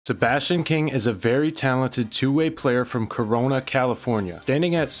Sebastian King is a very talented two-way player from Corona, California.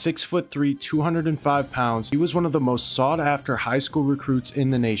 Standing at 6'3", 205 pounds, he was one of the most sought-after high school recruits in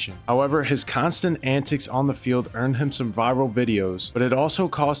the nation. However, his constant antics on the field earned him some viral videos, but it also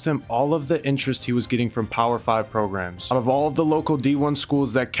cost him all of the interest he was getting from Power 5 programs. Out of all of the local D1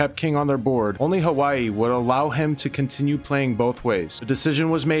 schools that kept King on their board, only Hawaii would allow him to continue playing both ways. The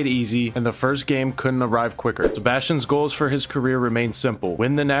decision was made easy, and the first game couldn't arrive quicker. Sebastian's goals for his career remained simple: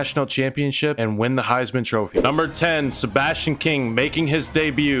 win the national championship and win the Heisman Trophy. Number 10, Sebastian King making his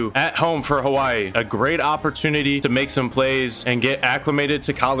debut at home for Hawaii. A great opportunity to make some plays and get acclimated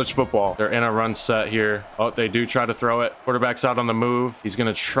to college football. They're in a run set here. Oh, they do try to throw it. Quarterback's out on the move. He's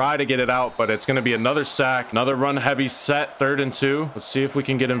going to try to get it out, but it's going to be another sack. Another run heavy set, 3rd and 2. Let's see if we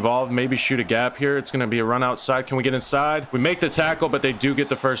can get involved. Maybe shoot a gap here. It's going to be a run outside. Can we get inside? We make the tackle, but they do get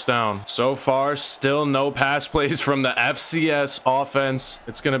the first down. So far, still no pass plays from the FCS offense.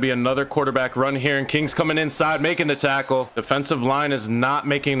 It's going to be another quarterback run here, and King's coming inside, making the tackle. Defensive line is not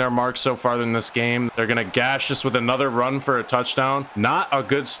making their mark so far in this game. They're going to gash us with another run for a touchdown. Not a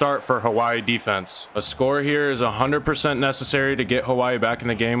good start for Hawaii defense. A score here is 100% necessary to get Hawaii back in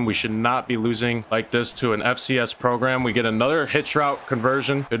the game. We should not be losing like this to an FCS program. We get another hitch route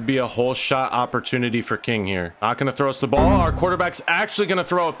conversion. Could be a whole shot opportunity for King here. Not going to throw us the ball. Our quarterback's actually going to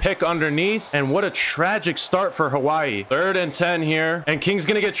throw a pick underneath, and what a tragic start for Hawaii. 3rd and 10 here, and King's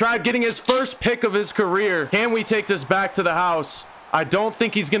going to get tried getting his first pick of his career. Can we take this back to the house? I don't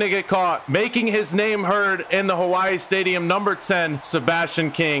think he's going to get caught. Making his name heard in the Hawaii Stadium, number 10,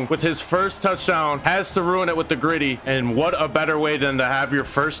 Sebastian King, with his first touchdown, has to ruin it with the gritty. And what a better way than to have your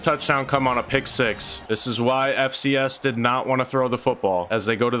first touchdown come on a pick 6. This is why FCS did not want to throw the football. As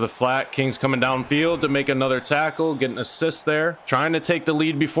they go to the flat, King's coming downfield to make another tackle, get an assist there. Trying to take the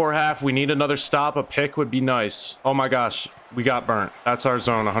lead before half. We need another stop. A pick would be nice. Oh my gosh. We got burnt. That's our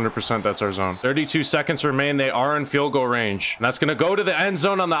zone. 100% that's our zone. 32 seconds remain. They are in field goal range. And that's going to go to the end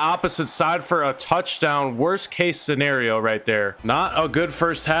zone on the opposite side for a touchdown. Worst case scenario right there. Not a good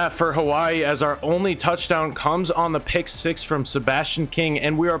first half for Hawaii, as our only touchdown comes on the pick 6 from Sebastian King,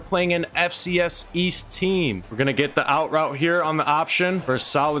 and we are playing an FCS East team. We're going to get the out route here on the option for a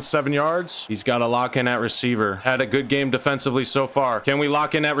solid 7 yards. He's got to lock in at receiver. Had a good game defensively so far. Can we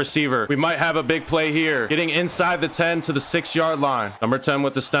lock in at receiver? We might have a big play here. Getting inside the 10 to the 6-yard line. Number 10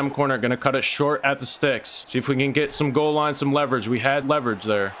 with the stem corner, gonna cut it short at the sticks. See if we can get some goal line, some leverage. We had leverage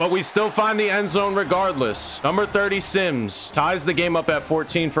there, but we still find the end zone regardless. Number 30, Sims, ties the game up at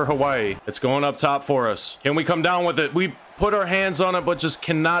 14 for Hawaii. It's going up top for us. Can we come down with it? We put our hands on it, but just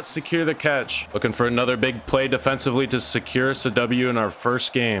cannot secure the catch. Looking for another big play defensively to secure us a W in our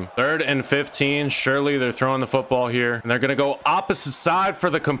first game. 3rd and 15. Surely they're throwing the football here, and they're gonna go opposite side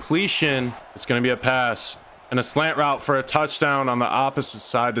for the completion. It's gonna be a pass and a slant route for a touchdown on the opposite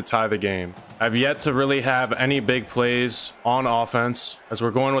side to tie the game. I've yet to really have any big plays on offense, as we're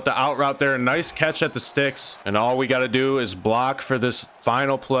going with the out route there. Nice catch at the sticks, and all we got to do is block for this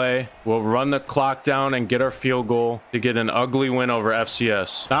final play. We'll run the clock down and get our field goal to get an ugly win over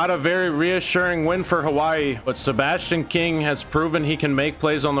FCS. Not a very reassuring win for Hawaii, but Sebastian King has proven he can make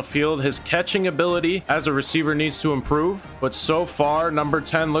plays on the field. His catching ability as a receiver needs to improve, but so far, number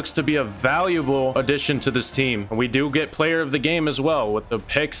 10 looks to be a valuable addition to this team. And we do get player of the game as well with the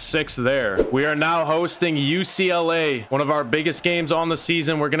pick 6 there. We are now hosting UCLA, one of our biggest games on the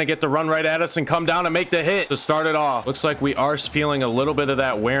season. We're going to get the run right at us and come down and make the hit to start it off. Looks like we are feeling a little bit of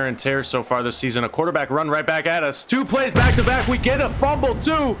that wear and tear so far this season. A quarterback run right back at us. 2 plays back to back. We get a fumble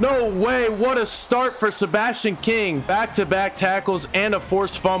too. No way. What a start for Sebastian King. Back-to-back tackles and a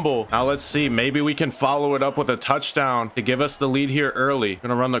forced fumble. Now let's see. Maybe we can follow it up with a touchdown to give us the lead here early.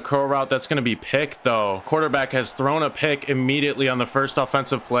 Gonna run the curl route. That's going to be picked though. Quarterback has thrown a pick immediately on the first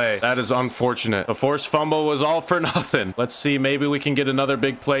offensive play. That is unfortunate. The forced fumble was all for nothing. Let's see. Maybe we can get another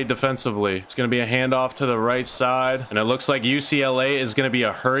big play defensively. It's going to be a handoff to the right side, and it looks like UCLA is going to be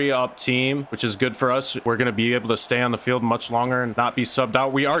a hurry up team, which is good for us. We're going to be able to stay on the field much longer and not be subbed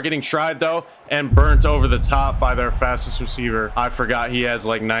out. We are getting tried though and burnt over the top by their fastest receiver. I forgot he has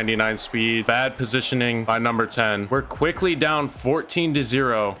like 99 speed. Bad positioning by number 10. We're quickly down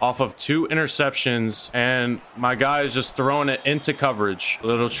 14-0 off of 2 interceptions, and my guy is just throwing it into coverage.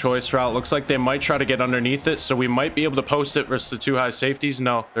 Little choice route. Looks like they might try to get underneath it, so we might be able to post it versus the 2 high safeties.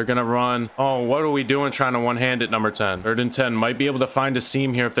 No, they're gonna run. Oh, what are we doing trying to one-hand it, number 10? 3rd and 10. Might be able to find a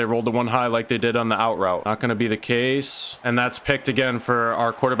seam here if they rolled the 1 high like they did on the out route. Not gonna be the case, and that's picked again for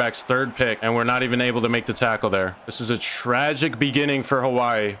our quarterback's 3rd pick, and we're not even able to make the tackle there. This is a tragic beginning for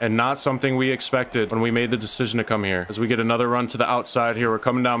Hawaii, and not something we expected when we made the decision to come here. As we get another run to the outside here, we're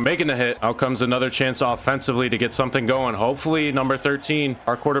coming down, making the hit. Out comes another chance offense. offensively to get something going. Hopefully, number 13,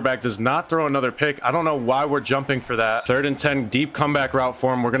 our quarterback does not throw another pick. I don't know why we're jumping for that. 3rd and 10, deep comeback route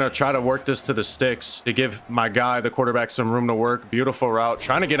for him. We're going to try to work this to the sticks to give my guy, the quarterback, some room to work. Beautiful route.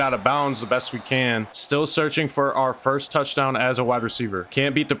 Trying to get out of bounds the best we can. Still searching for our first touchdown as a wide receiver.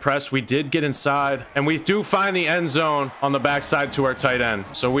 Can't beat the press. We did get inside, and we do find the end zone on the backside to our tight end.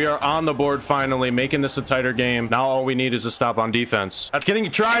 So we are on the board finally, making this a tighter game. Now all we need is a stop on defense. That's getting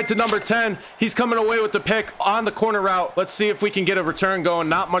tried to number 10. He's coming away with the pick on the corner route. Let's see if we can get a return going.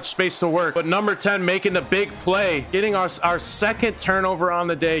 Not much space to work, but number 10 making the big play, getting our second turnover on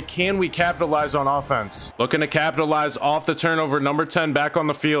the day. Can we capitalize on offense? Looking to capitalize off the turnover. Number 10 back on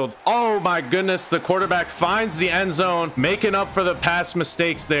the field. Oh my goodness, the quarterback finds the end zone, making up for the past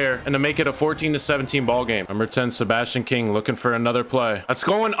mistakes there, and to make it a 14-17 ball game. Number 10, Sebastian King, looking for another play. That's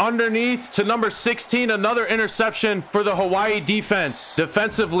going underneath to number 16. Another interception for the Hawaii defense.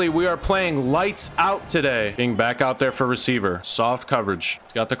 Defensively, we are playing lights out today. King back out there for receiver. Soft coverage.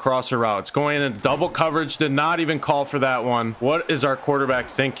 He's got the crosser route. It's going in double coverage. Did not even call for that one. What is our quarterback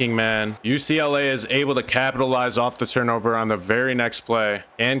thinking, man? UCLA is able to capitalize off the turnover on the very next play.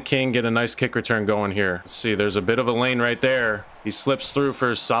 And King get a nice kick return going here. Let's see, there's a bit of a lane right there. He slips through for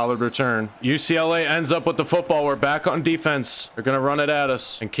a solid return. UCLA ends up with the football. We're back on defense. They're going to run it at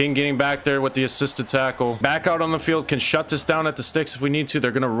us. And King getting back there with the assisted tackle. Back out on the field. Can shut this down at the sticks if we need to. They're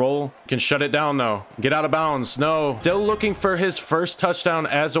going to roll. Can shut it down, though. Get out of bounds. No. Still looking for his first touchdown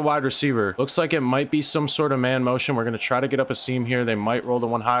as a wide receiver. Looks like it might be some sort of man motion. We're going to try to get up a seam here. They might roll the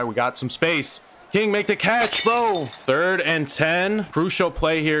one high. We got some space. King, make the catch, bro. 3rd and 10. Crucial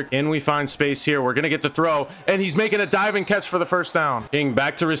play here. Can we find space here? We're going to get the throw, and he's making a diving catch for the first down. King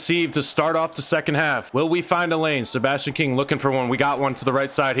back to receive to start off the second half. Will we find a lane? Sebastian King looking for one. We got one to the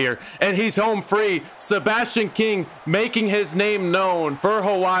right side here, and he's home free. Sebastian King making his name known for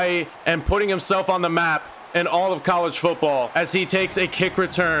Hawaii and putting himself on the map in all of college football as he takes a kick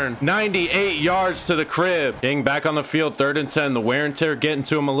return 98 yards to the crib. King back on the field. 3rd and 10. The wear and tear getting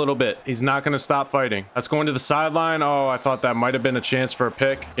to him a little bit. He's not going to stop fighting. That's going to the sideline. Oh, I thought that might have been a chance for a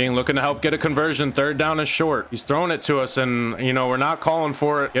pick. King looking to help get a conversion. 3rd down and short. He's throwing it to us, and you know, we're not calling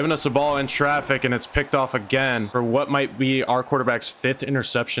for it, giving us a ball in traffic, and it's picked off again for what might be our quarterback's 5th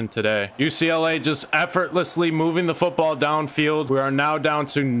interception today. UCLA just effortlessly moving the football downfield. We are now down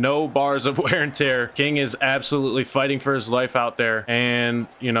to no bars of wear and tear. King is absolutely fighting for his life out there, and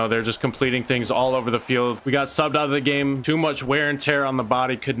you know, they're just completing things all over the field. We got subbed out of the game. Too much wear and tear on the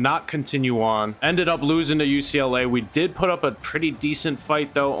body. Could not continue on. Ended up losing to UCLA. We did put up a pretty decent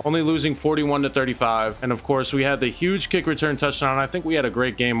fight though, only losing 41-35. And of course, we had the huge kick return touchdown. I think we had a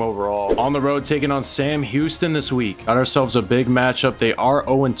great game overall. On the road, taking on Sam Houston this week. Got ourselves a big matchup. They are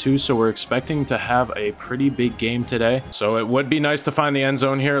 0-2, so we're expecting to have a pretty big game today. So it would be nice to find the end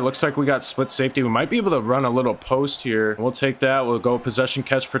zone here. It looks like we got split safety. We might be able to run a little post here. We'll take that. We'll go possession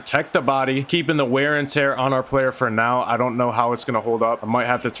catch, protect the body, keeping the wear and tear on our player for now. I don't know how it's going to hold up. I might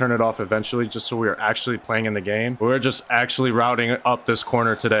have to turn it off eventually just so we are actually playing in the game. We're just actually routing up this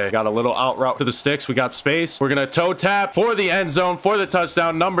corner today. Got a little out route to the sticks. We got space. We're going to toe tap for the end zone for the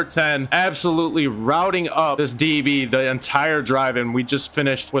touchdown. Number 10 absolutely routing up this DB the entire drive, and we just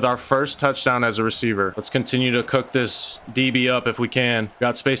finished with our first touchdown as a receiver. Let's continue to cook this DB up if we can.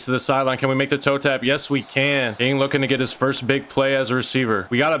 Got space to the sideline. Can we make the toe tap? Yes, we can. King looking to get his first big play as a receiver.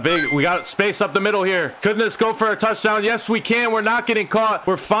 We got space up the middle here. Couldn't this go for a touchdown? Yes, we can. We're not getting caught.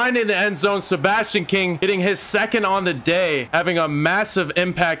 We're finding the end zone. Sebastian King getting his second on the day, having a massive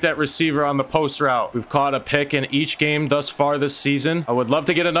impact at receiver on the post route. We've caught a pick in each game thus far this season. I would love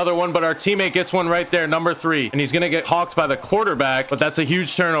to get another one, but our teammate gets one right there, number 3, and he's going to get hawked by the quarterback, but that's a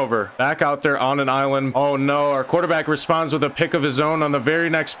huge turnover. Back out there on an island. Oh no, our quarterback responds with a pick of his own on the very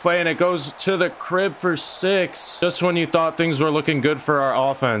next play, and it goes to the crib for 6. Just when you thought things were looking good for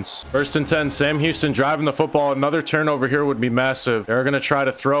our offense. 1st and 10, Sam Houston driving the football. Another turnover here would be massive. They're going to try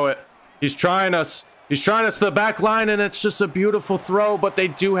to throw it. He's trying us. He's trying us to the back line, and it's just a beautiful throw, but they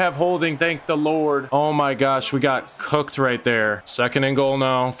do have holding, thank the Lord. Oh my gosh, we got cooked right there. 2nd and goal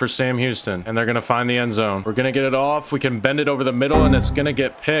now for Sam Houston, and they're going to find the end zone. We're going to get it off. We can bend it over the middle, and it's going to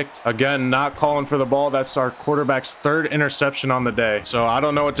get picked. Again, not calling for the ball. That's our quarterback's 3rd interception on the day. So I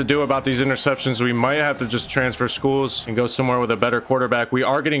don't know what to do about these interceptions. We might have to just transfer schools and go somewhere with a better quarterback. We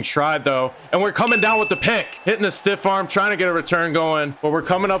are getting tried, though, and we're coming down with the pick. Hitting a stiff arm, trying to get a return going, but we're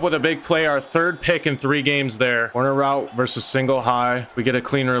coming up with a big play. Our 3rd pick in 3 games there. Corner route versus single high. We get a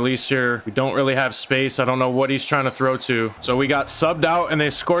clean release here. We don't really have space. I don't know what he's trying to throw to. So we got subbed out and they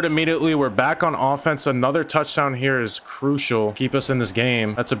scored immediately. We're back on offense. Another touchdown here is crucial. Keep us in this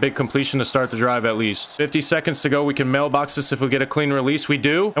game. That's a big completion to start the drive at least. 50 seconds to go. We can mailbox this if we get a clean release. We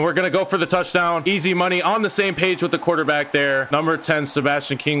do. And we're going to go for the touchdown. Easy money, on the same page with the quarterback there. Number 10,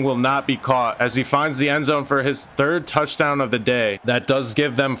 Sebastian King, will not be caught as he finds the end zone for his 3rd touchdown of the day. That does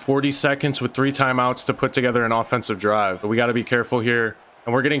give them 40 seconds with 3 timeouts to put together an offensive drive. But we got to be careful here.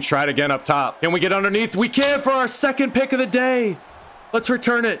 And we're getting tried again up top. Can we get underneath? We can for our 2nd pick of the day. Let's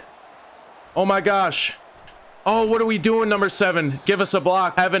return it. Oh my gosh. Oh, what are we doing, number 7? Give us a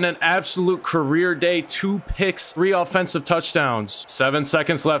block. Having an absolute career day. 2 picks, 3 offensive touchdowns. 7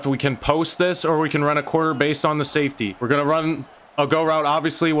 seconds left. We can post this or we can run a quarter based on the safety. We're going to run a go route.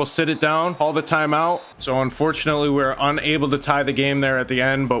 Obviously, we'll sit it down, call the timeout. So unfortunately, we're unable to tie the game there at the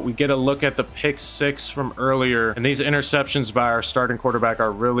end, but we get a look at the pick 6 from earlier. And these interceptions by our starting quarterback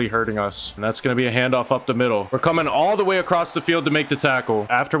are really hurting us. And that's going to be a handoff up the middle. We're coming all the way across the field to make the tackle.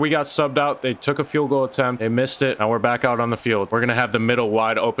 After we got subbed out, they took a field goal attempt. They missed it. Now we're back out on the field. We're going to have the middle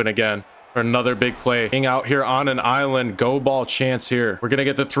wide open again for another big play. Being out here on an island, go ball chance here. We're gonna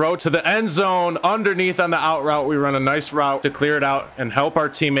get the throw to the end zone. Underneath on the out route, we run a nice route to clear it out and help our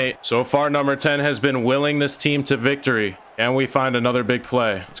teammate. So far, number 10 has been willing this team to victory. And we find another big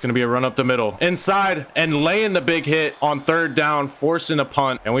play. It's going to be a run up the middle. Inside and laying the big hit on 3rd down, forcing a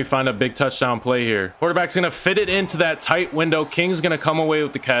punt. And we find a big touchdown play here. Quarterback's going to fit it into that tight window. King's going to come away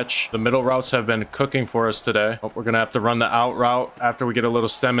with the catch. The middle routes have been cooking for us today. Oh, we're going to have to run the out route after we get a little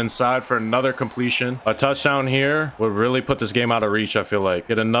stem inside for another completion. A touchdown here would really put this game out of reach, I feel like.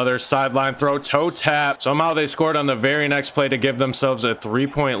 Get another sideline throw, toe tap. Somehow they scored on the very next play to give themselves a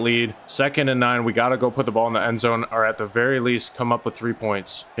 3-point lead. 2nd and 9. We got to go put the ball in the end zone, or at the very least come up with 3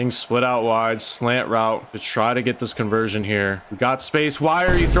 points. King split out wide, slant route to try to get this conversion here. We got space. Why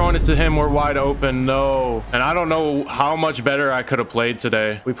are you throwing it to him? We're wide open. No. And I don't know how much better I could have played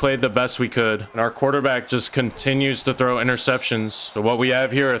today. We played the best we could. And our quarterback just continues to throw interceptions. So what we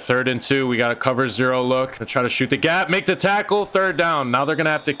have here, a 3rd and 2. We got a cover 0 look to try to shoot the gap, make the tackle, 3rd down. Now they're going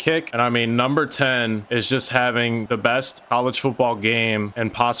to have to kick. And I mean, number 10 is just having the best college football game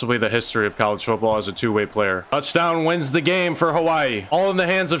and possibly the history of college football as a 2-way player. Touchdown wins the game for Hawaii. All in the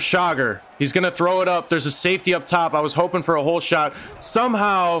hands of Shagar. He's going to throw it up. There's a safety up top. I was hoping for a whole shot.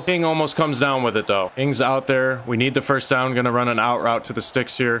 Somehow, King almost comes down with it, though. King's out there. We need the 1st down. Going to run an out route to the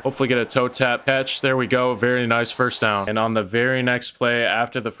sticks here. Hopefully get a toe tap catch. There we go. Very nice 1st down. And on the very next play,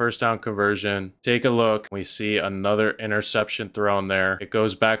 after the 1st down conversion, take a look. We see another interception thrown there. It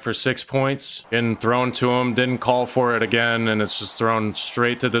goes back for 6 points. Getting thrown to him. Didn't call for it again. And it's just thrown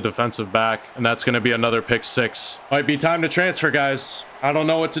straight to the defensive back. And that's going to be another pick 6. Might be time to transfer, guys. I don't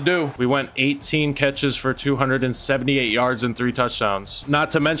know what to do. We went 18 catches for 278 yards and 3 touchdowns. Not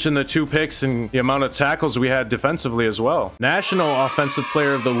to mention the 2 picks and the amount of tackles we had defensively as well. National Offensive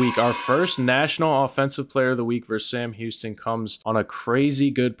Player of the Week. Our first National Offensive Player of the Week versus Sam Houston comes on a crazy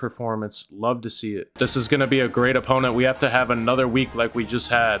good performance. Love to see it. This is going to be a great opponent. We have to have another week like we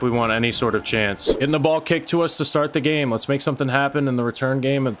just had if we want any sort of chance. Getting the ball kicked to us to start the game. Let's make something happen in the return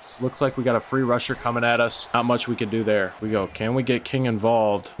game. It looks like we got a free rusher coming at us. Not much we can do there. We go. Can we get King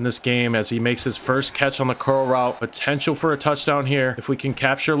involved in this game as he makes his first catch on the curl route? Potential for a touchdown here if we can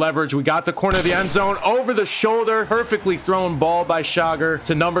capture leverage. We got the corner of the end zone over the shoulder. Perfectly thrown ball by Shagar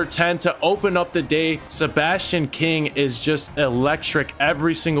to number 10 to open up the day. Sebastian King is just electric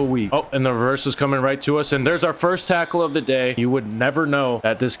every single week. Oh, and the reverse is coming right to us, and there's our first tackle of the day. You would never know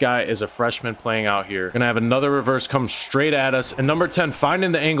that this guy is a freshman playing out here. Gonna have another reverse come straight at us, and number 10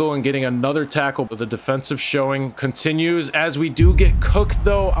 finding the angle and getting another tackle. But the defensive showing continues as we do get cooked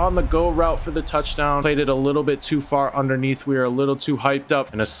though on the go route for the touchdown. Played it a little bit too far underneath. We are a little too hyped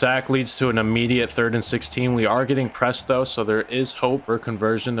up, and a sack leads to an immediate 3rd and 16. We are getting pressed though, so there is hope for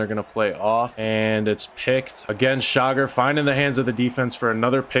conversion. They're gonna play off, and it's picked again. Shagar finding the hands of the defense for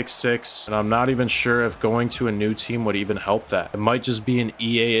another pick 6, and I'm not even sure if going to a new team would even help that. It might just be an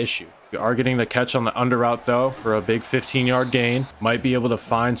EA issue. We are getting the catch on the under route though for a big 15-yard gain. Might be able to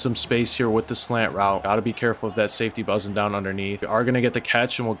find some space here with the slant route. Got to be careful of that safety buzzing down underneath. We are going to get the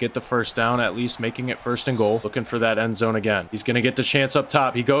catch and we'll get the 1st down, at least making it 1st and goal. Looking for that end zone again. He's going to get the chance up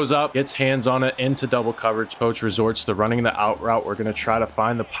top. He goes up, gets hands on it into double coverage. Coach resorts to running the out route. We're going to try to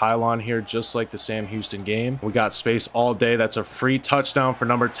find the pylon here just like the Sam Houston game. We got space all day. That's a free touchdown for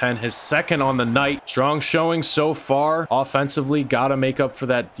number 10. His 2nd on the night. Strong showing so far. Offensively, got to make up for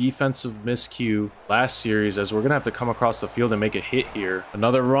that defensive offensive miscue last series, as we're gonna have to come across the field and make a hit here.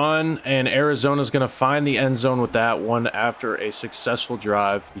 Another run, and Arizona's gonna find the end zone with that one after a successful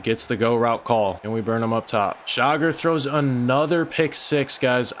drive. He gets the go route call, and we burn him up top. Shager throws another pick six,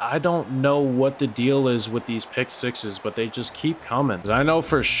 guys. I don't know what the deal is with these pick sixes, but they just keep coming. I know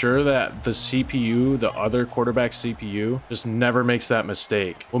for sure that the CPU, the other quarterback CPU, just never makes that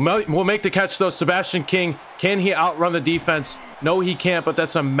mistake. We'll make the catch though. Sebastian King, can he outrun the defense? No, he can't, but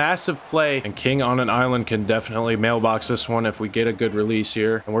that's a massive play. And King on an island can definitely mailbox this one if we get a good release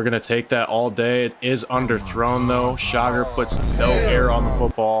here. And we're going to take that all day. It is underthrown, though. Shager puts no air on the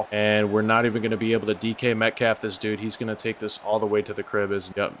football. And we're not even going to be able to DK Metcalf this dude. He's going to take this all the way to the crib.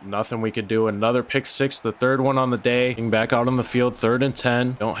 Yep, nothing we could do. Another pick six, the third one on the day. King back out on the field, 3rd and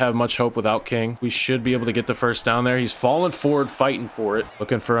 10. Don't have much hope without King. We should be able to get the first down there. He's falling forward, fighting for it.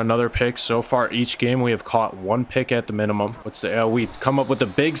 Looking for another pick. So far, each game, we have caught 1 pick at the minimum. We come up with a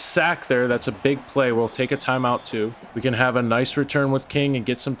big sack there. That's a big play. We'll take a timeout too. We can have a nice return with King and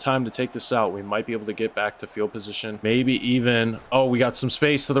get some time to take this out. We might be able to get back to field position. Maybe even, oh, we got some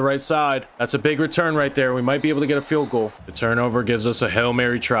space to the right side. That's a big return right there. We might be able to get a field goal. The turnover gives us a Hail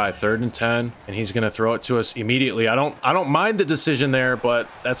Mary try. 3rd and 10, and he's going to throw it to us immediately. I don't mind the decision there, but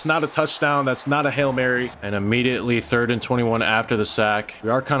that's not a touchdown. That's not a Hail Mary. And immediately 3rd and 21 after the sack. We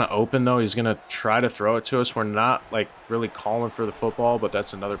are kind of open though. He's going to try to throw it to us. We're not like really calling for the football, but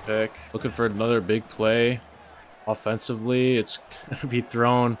that's another pick. Looking for another big play offensively. It's gonna be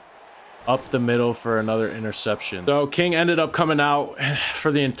thrown up the middle for another interception. So King ended up coming out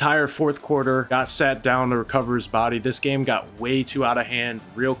for the entire 4th quarter, got sat down to recover his body. This game got way too out of hand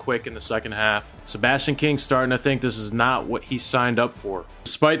real quick in the 2nd half. Sebastian King starting to think this is not what he signed up for.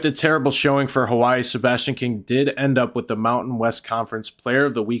 Despite the terrible showing for Hawaii, Sebastian King did end up with the Mountain West Conference Player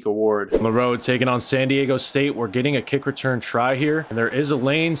of the Week award. On the road, taking on San Diego State, we're getting a kick return try here, and there is a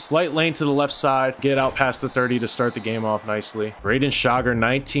lane, slight lane to the left side. Get out past the 30 to start the game off nicely. Braden Shager,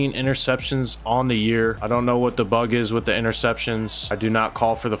 19 interceptions on the year. I don't know what the bug is with the interceptions. I do not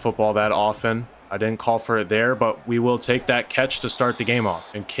call for the football that often. I didn't call for it there, but we will take that catch to start the game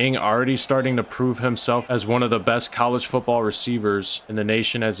off. And King already starting to prove himself as one of the best college football receivers in the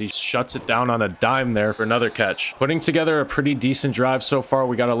nation as he shuts it down on a dime there for another catch. Putting together a pretty decent drive so far.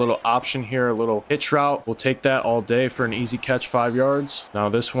 We got a little option here, a little hitch route. We'll take that all day for an easy catch, 5 yards. Now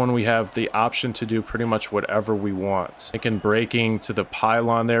this one, we have the option to do pretty much whatever we want. Thinking breaking to the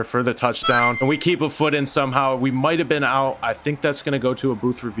pylon there for the touchdown. And we keep a foot in somehow. We might have been out. I think that's going to go to a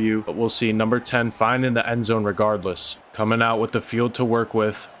booth review, but we'll see. Number 10 finding the end zone regardless. Coming out with the field to work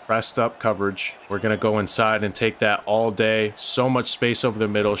with. Pressed up coverage. We're going to go inside and take that all day. So much space over the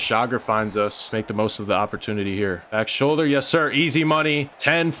middle. Shager finds us. Make the most of the opportunity here. Back shoulder. Yes, sir. Easy money.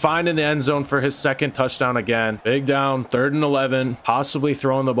 10 finding the end zone for his 2nd touchdown again. Big down. 3rd and 11. Possibly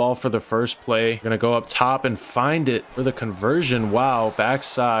throwing the ball for the first play. Going to go up top and find it for the conversion. Wow.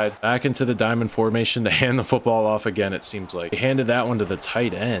 Backside. Back into the diamond formation to hand the football off again, it seems like. He handed that one to the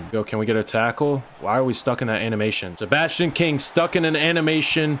tight end. Yo, can we get a tackle? Why are we stuck in that animation? Sebastian King stuck in an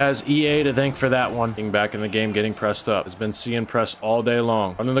animation. Has EA to thank for that one. King back in the game, getting pressed up. Has been seeing press all day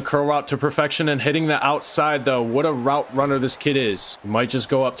long. Running the curl route to perfection and hitting the outside though. What a route runner this kid is. He might just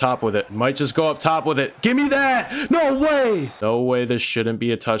go up top with it. Might just go up top with it. Give me that! No way! No way this shouldn't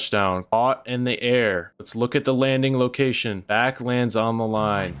be a touchdown. Caught in the air. Let's look at the landing location. Back lands on the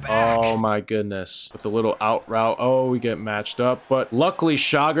line. Oh my goodness. With a little out route. Oh, we get matched up. But luckily,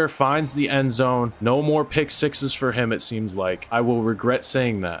 Shager finds the end zone. No more pick sixes for him, it seems like. I will regret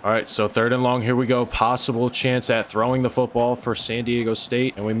saying that. All right, so 3rd and long, here we go. Possible chance at throwing the football for San Diego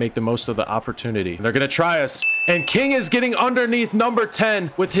State, and we make the most of the opportunity. And they're going to try us, and King is getting underneath number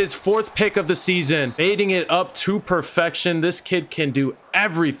 10 with his 4th pick of the season, baiting it up to perfection. This kid can do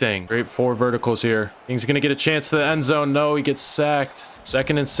everything. Great 4 verticals here. King's going to get a chance to the end zone. No, he gets sacked.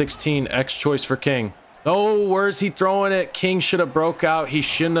 2nd and 16, X choice for King. Oh, where's he throwing it? King should have broke out. He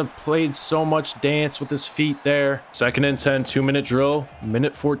shouldn't have played so much dance with his feet there. 2nd and 10, 2-minute drill.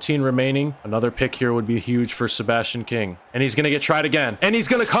 Minute 14 remaining. Another pick here would be huge for Sebastian King. And he's going to get tried again. And he's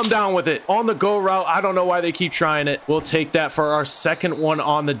going to come down with it. On the go route. I don't know why they keep trying it. We'll take that for our 2nd one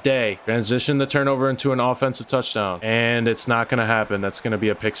on the day. Transition the turnover into an offensive touchdown. And it's not going to happen. That's going to be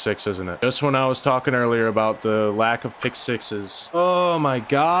a pick 6, isn't it? Just when I was talking earlier about the lack of pick 6s. Oh my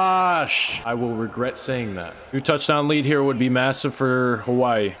gosh. I will regret saying that. 2 touchdown lead here would be massive for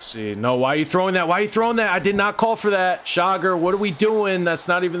Hawaii. Let's see. No, why are you throwing that? Why are you throwing that? I did not call for that. Shager, what are we doing? That's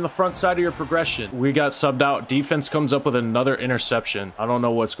not even the front side of your progression. We got subbed out. Defense comes up with another interception. I don't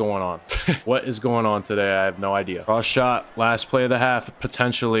know what's going on. What is going on today? I have no idea. Cross shot, last play of the half,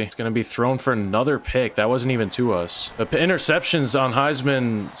 potentially. It's going to be thrown for another pick. That wasn't even to us. The interceptions on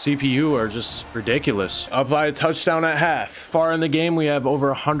Heisman CPU are just ridiculous. Up by a touchdown at half. Far in the game, we have over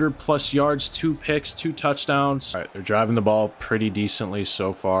 100 plus yards, 2 picks, 2 touchdowns. All right, they're driving the ball pretty decently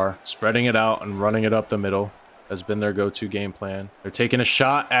so far. Spreading it out and running it up the middle has been their go-to game plan. They're taking a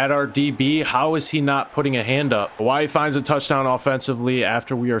shot at our DB. How is he not putting a hand up? Hawaii finds a touchdown offensively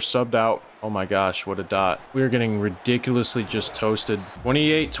after we are subbed out. Oh my gosh, what a dot. We are getting ridiculously just toasted.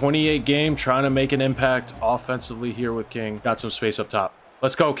 28-28 game, trying to make an impact offensively here with King. Got some space up top.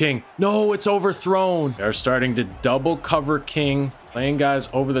 Let's go, King. No, it's overthrown. They're starting to double cover King, laying guys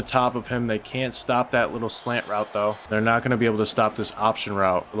over the top of him. They can't stop that little slant route, though. They're not going to be able to stop this option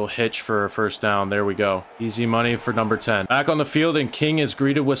route. Little hitch for a first down. There we go. Easy money for number 10. Back on the field, and King is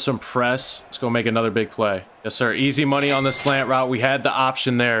greeted with some press. Let's go make another big play. Yes, sir. Easy money on the slant route. We had the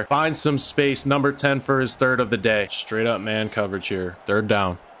option there. Find some space. Number 10 for his third of the day. Straight up man coverage here. Third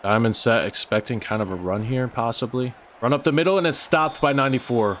down. Diamond set, expecting kind of a run here, possibly. Run up the middle, and it's stopped by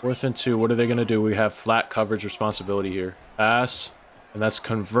 94. 4th and 2. What are they going to do? We have flat coverage responsibility here. Pass. And that's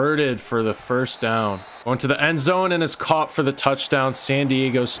converted for the first down. Going to the end zone, and it's caught for the touchdown. San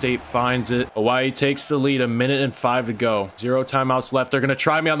Diego State finds it. Hawaii takes the lead. 1:05 to go. 0 timeouts left. They're going to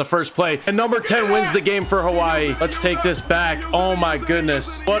try me on the first play. And number 10 wins the game for Hawaii. Let's take this back. Oh my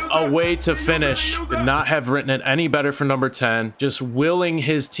goodness. What a way to finish. Could not have written it any better for number 10. Just willing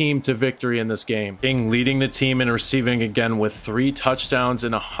his team to victory in this game. King leading the team and receiving again with 3 touchdowns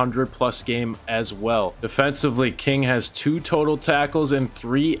in a 100-plus game as well. Defensively, King has 2 total tackles and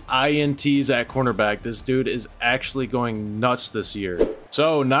 3 INTs at cornerback. This dude is actually going nuts this year.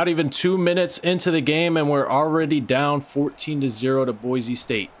 So not even 2 minutes into the game, and we're already down 14-0 to Boise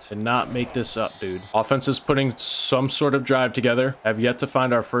State. And not make this up, dude. Offense is putting some sort of drive together. Have yet to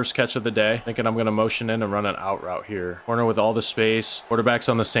find our first catch of the day. Thinking I'm going to motion in and run an out route here. Corner with all the space. Quarterback's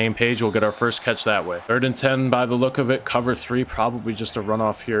on the same page. We'll get our first catch that way. 3rd and 10 by the look of it. Cover 3. Probably just a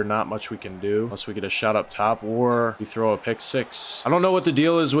runoff here. Not much we can do unless we get a shot up top or we throw a pick 6. I don't know what the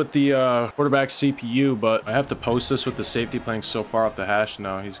deal is with the quarterback CPU, but I have to post this with the safety playing so far off the hash.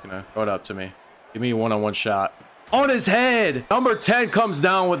 No, he's gonna throw it up to me. Give me a one-on-one shot. On his head. Number 10 comes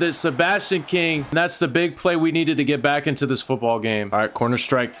down with it. Sebastian King. And that's the big play we needed to get back into this football game. All right, corner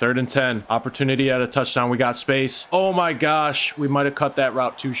strike. 3rd and 10. Opportunity at a touchdown. We got space. Oh my gosh. We might have cut that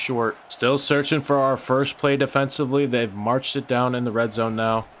route too short. Still searching for our first play defensively. They've marched it down in the red zone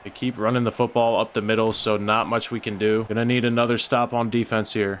now. They keep running the football up the middle, so not much we can do. Gonna need another stop on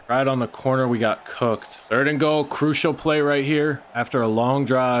defense here. Right on the corner, we got cooked. 3rd and goal. Crucial play right here. After a long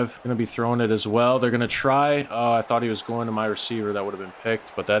drive. Gonna be throwing it as well. They're gonna try. I thought he was going to my receiver. That would have been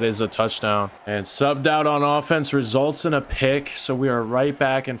picked, but that is a touchdown. And subbed out on offense results in a pick, so we are right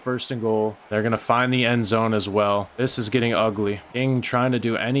back in 1st and goal. They're going to find the end zone as well. This is getting ugly. King trying to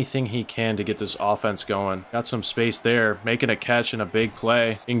do anything he can to get this offense going. Got some space there, making a catch and a big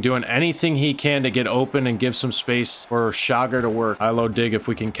play. King doing anything he can to get open and give some space for Shagar to work. High-low dig. If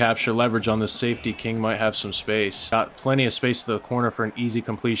we can capture leverage on this safety, King might have some space. Got plenty of space to the corner for an easy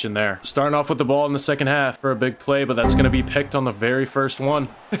completion there. Starting off with the ball in the second half for a big play, but that's going to be picked on the very first one.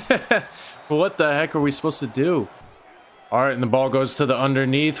 What the heck are we supposed to do? All right, and the ball goes to the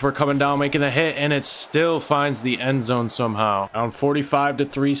underneath. We're coming down, making a hit, and it still finds the end zone somehow. Down 45-3,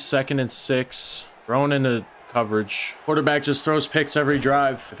 2nd and 6. Thrown into coverage. Quarterback just throws picks every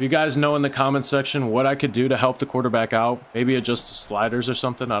drive. If you guys know in the comment section what I could do to help the quarterback out, maybe adjust the sliders or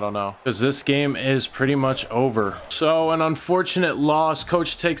something, I don't know, because this game is pretty much over. So an unfortunate loss.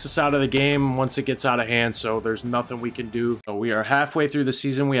 Coach takes us out of the game once it gets out of hand, so there's nothing we can do. So we are halfway through the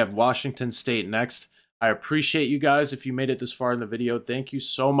season. We have Washington State next. I appreciate you guys if you made it this far in the video. Thank you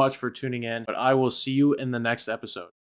so much for tuning in, but I will see you in the next episode.